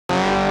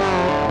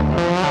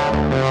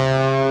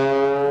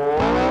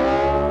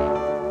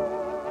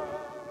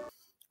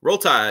Roll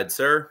Tide,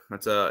 sir.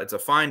 It's a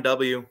fine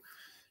W.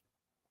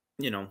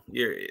 You know,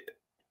 it's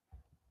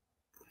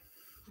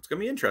gonna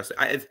be interesting.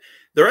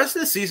 The rest of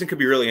the season could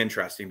be really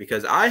interesting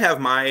because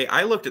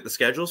I looked at the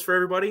schedules for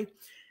everybody,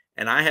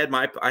 and I have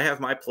my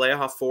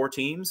playoff 4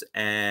 teams,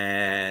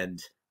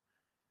 and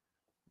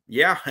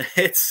yeah,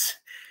 it's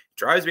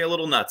drives me a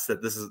little nuts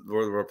that this is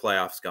where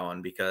playoffs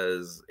going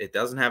because it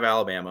doesn't have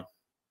Alabama.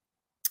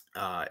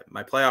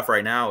 My playoff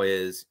right now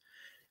is,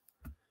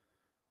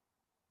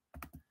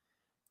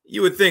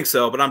 you would think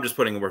so, but I'm just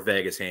putting where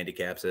Vegas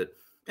handicaps it.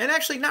 And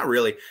actually, not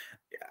really.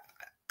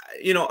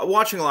 You know,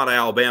 watching a lot of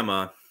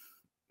Alabama,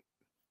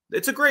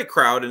 it's a great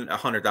crowd, and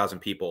 100,000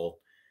 people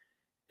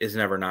is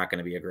never not going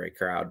to be a great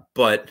crowd.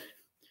 But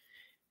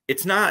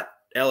it's not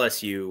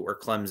LSU or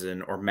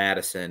Clemson or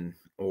Madison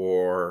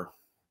or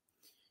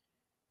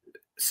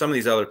some of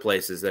these other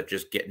places that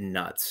just get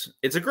nuts.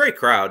 It's a great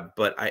crowd,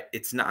 but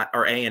it's not,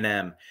 or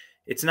A&M.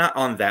 It's not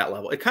on that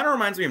level. It kind of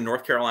reminds me of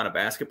North Carolina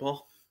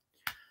basketball.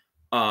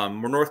 Where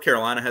North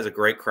Carolina has a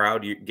great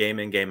crowd game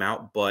in, game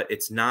out, but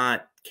it's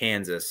not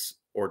Kansas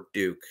or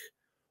Duke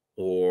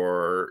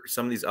or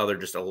some of these other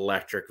just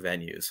electric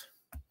venues.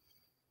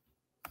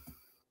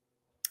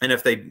 And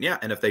if they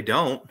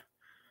don't,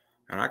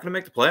 they're not going to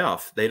make the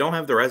playoff. They don't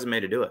have the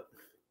resume to do it.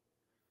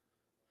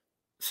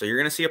 So you're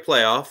going to see a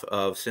playoff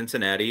of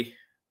Cincinnati,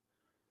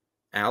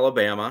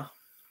 Alabama,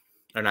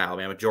 or not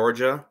Alabama,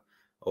 Georgia,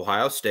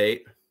 Ohio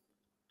State.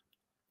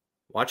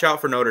 Watch out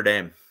for Notre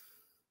Dame.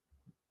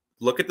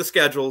 Look at the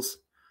schedules.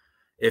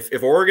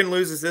 If Oregon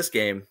loses this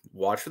game,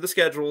 watch for the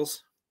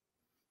schedules.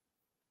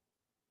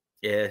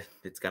 Yeah,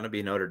 it's going to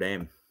be Notre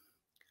Dame.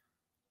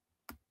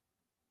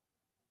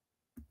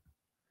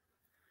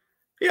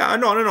 Yeah,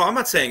 no. I'm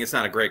not saying it's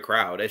not a great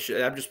crowd.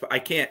 I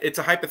can't. It's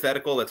a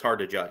hypothetical that's hard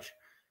to judge.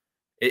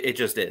 It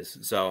just is.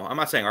 So I'm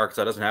not saying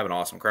Arkansas doesn't have an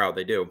awesome crowd.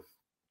 They do.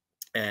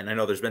 And I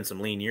know there's been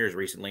some lean years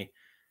recently.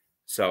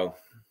 So,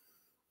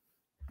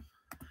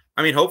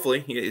 I mean,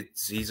 hopefully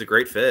he's a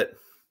great fit.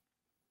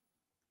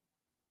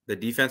 The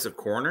defensive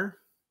corner?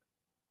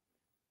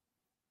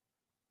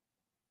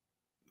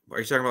 Are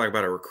you talking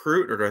about a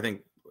recruit, or do I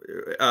think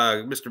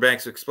Mr.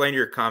 Banks, explain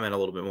your comment a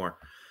little bit more?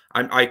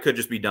 I could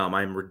just be dumb.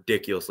 I'm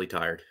ridiculously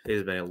tired. It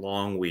has been a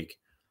long week.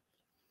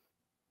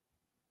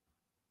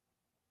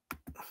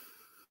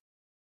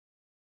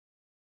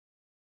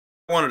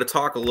 I wanted to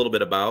talk a little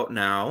bit about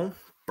now.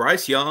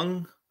 Bryce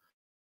Young.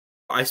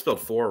 I spelled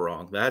 4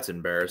 wrong. That's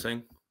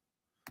embarrassing.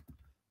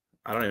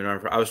 I don't even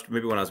remember.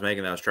 Maybe when I was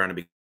making that, I was trying to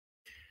be.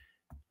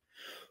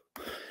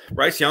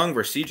 Bryce Young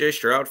versus CJ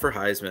Stroud for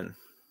Heisman.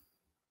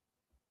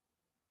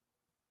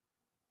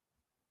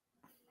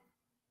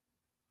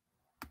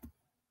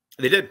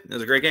 They did. It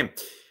was a great game.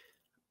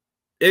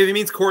 If it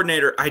means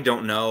coordinator, I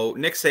don't know.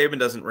 Nick Saban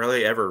doesn't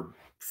really ever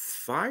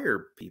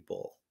fire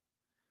people.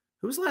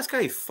 Who was the last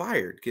guy he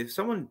fired? Because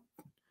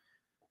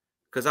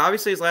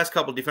obviously his last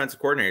couple of defensive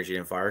coordinators he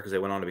didn't fire because they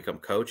went on to become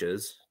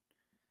coaches.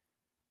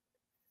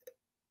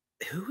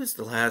 Who was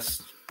the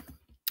last?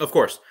 Of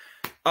course.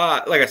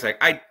 Like I said,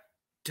 I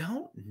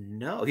don't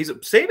know.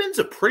 Saban's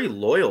a pretty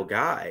loyal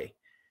guy.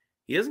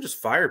 He doesn't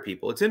just fire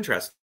people. It's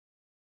interesting.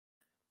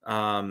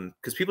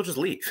 Because people just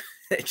leave.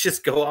 They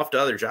just go off to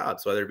other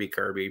jobs, whether it be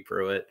Kirby,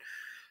 Pruitt.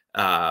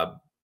 Going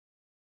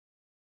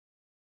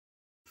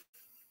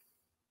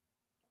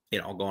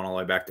all the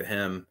way back to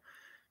him.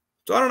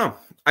 So I don't know.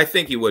 I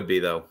think he would be,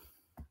 though.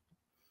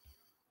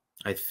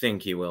 I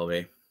think he will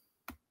be.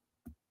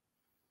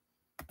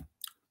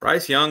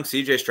 Bryce Young,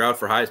 CJ Stroud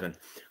for Heisman.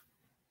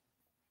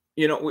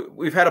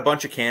 We've had a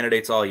bunch of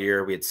candidates all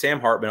year. We had Sam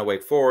Hartman at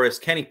Wake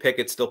Forest. Kenny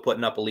Pickett still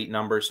putting up elite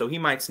numbers, so he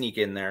might sneak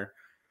in there.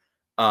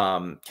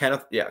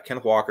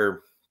 Kenneth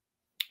Walker.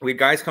 We had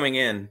guys coming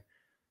in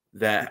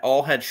that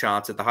all had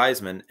shots at the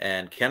Heisman,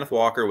 and Kenneth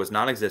Walker was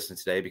non-existent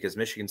today because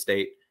Michigan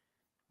State,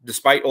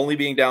 despite only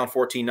being down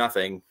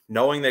 14-0,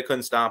 knowing they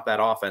couldn't stop that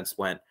offense,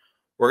 went,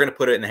 we're going to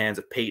put it in the hands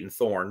of Peyton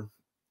Thorne.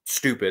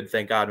 Stupid.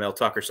 Thank God Mel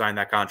Tucker signed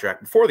that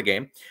contract before the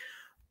game.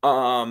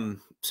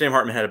 Sam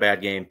Hartman had a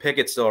bad game.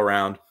 Pickett's still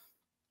around.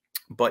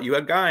 But you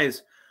had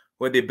guys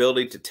who had the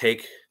ability to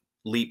take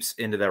leaps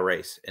into that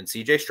race, and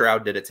C.J.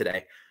 Stroud did it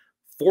today.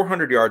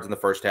 400 yards in the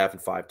first half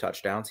and 5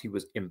 touchdowns. He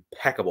was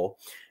impeccable.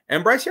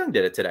 And Bryce Young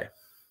did it today.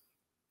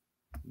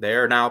 They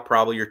are now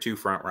probably your 2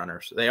 front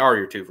runners. They are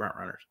your 2 front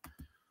runners.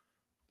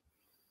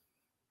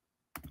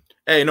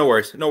 Hey, no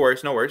worries.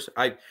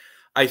 I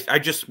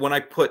just, for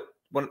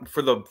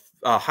the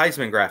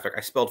Heisman graphic,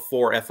 I spelled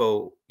 4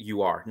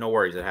 F-O-U-R. No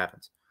worries, it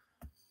happens.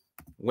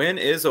 Win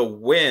is a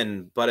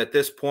win, but at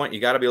this point, you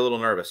got to be a little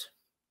nervous.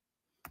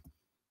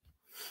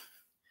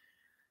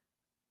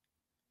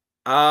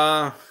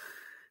 That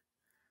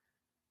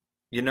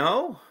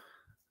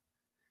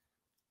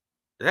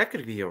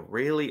could be a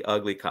really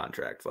ugly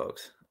contract,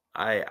 folks.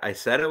 I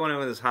said it when it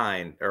was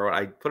Hine, or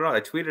I put it on,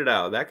 I tweeted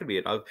out. That could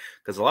be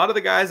because a lot of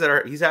the guys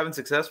that he's having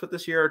success with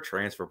this year are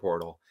transfer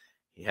portal.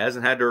 He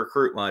hasn't had to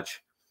recruit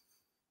much.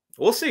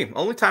 We'll see.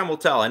 Only time will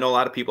tell. I know a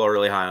lot of people are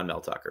really high on Mel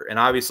Tucker, and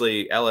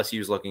obviously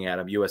LSU's looking at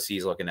him.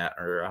 USC's looking at,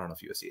 or I don't know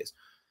if USC is.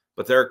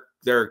 but there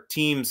are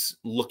teams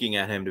looking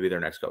at him to be their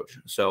next coach.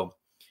 So,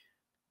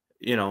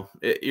 you know,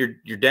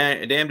 you're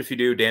damned if you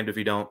do, damned if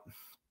you don't.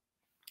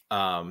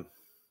 And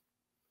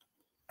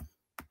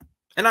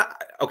I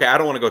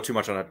don't want to go too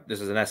much on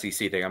this is an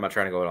SEC thing. I'm not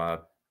trying to go on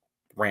a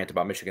rant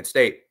about Michigan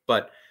State,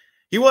 but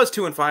he was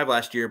 2-5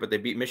 last year, but they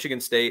beat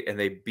Michigan State and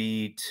they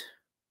beat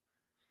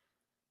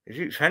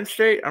Penn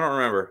State. I don't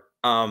remember.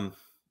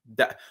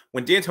 That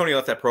when D'Antoni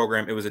left that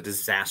program, it was a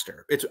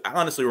disaster. It's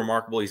honestly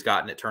remarkable he's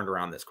gotten it turned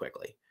around this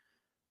quickly.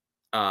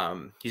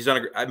 He's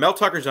done Mel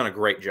Tucker's done a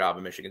great job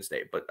at Michigan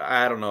State, but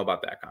I don't know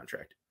about that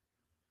contract.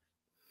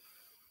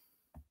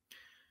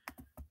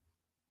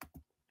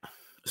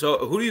 So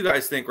who do you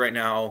guys think right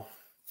now?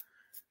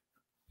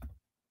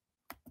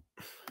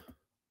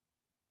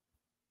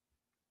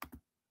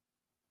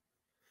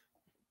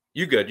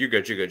 You're good.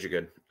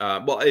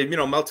 Well, you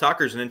know, Mel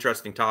Tucker's an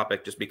interesting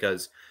topic just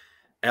because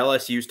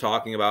LSU's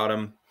talking about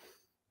him.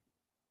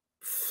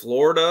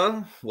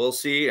 Florida, we'll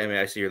see. I mean,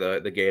 I see here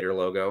the Gator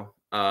logo.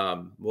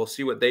 We'll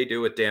see what they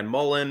do with Dan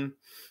Mullen.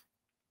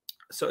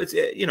 So it's,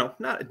 you know,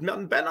 not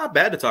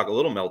bad to talk a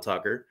little Mel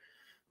Tucker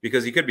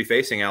because he could be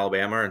facing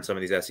Alabama and some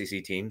of these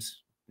SEC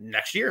teams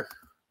next year.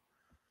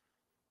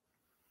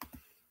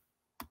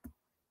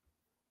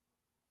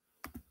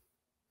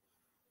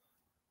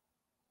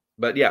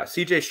 But yeah,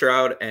 CJ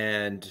Stroud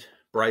and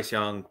Bryce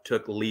Young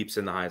took leaps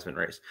in the Heisman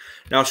race.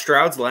 Now,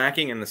 Stroud's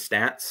lacking in the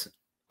stats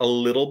a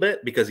little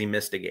bit because he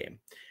missed a game.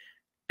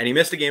 And he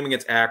missed a game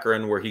against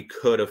Akron where he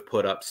could have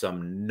put up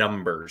some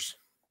numbers.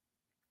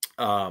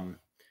 And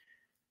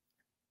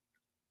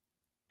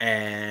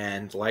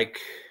like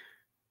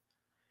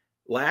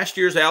last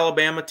year's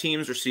Alabama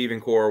team's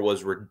receiving core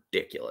was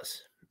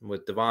ridiculous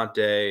with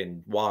Devontae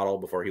and Waddle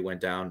before he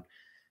went down.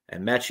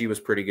 And Mechie was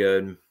pretty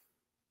good.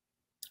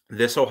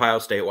 This Ohio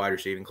State wide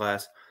receiving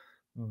class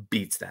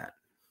beats that.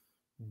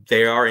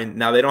 They are in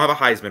now. They don't have a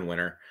Heisman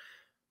winner,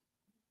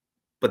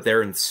 but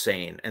they're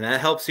insane, and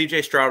that helps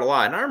CJ Stroud a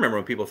lot. And I remember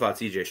when people thought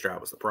CJ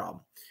Stroud was the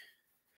problem.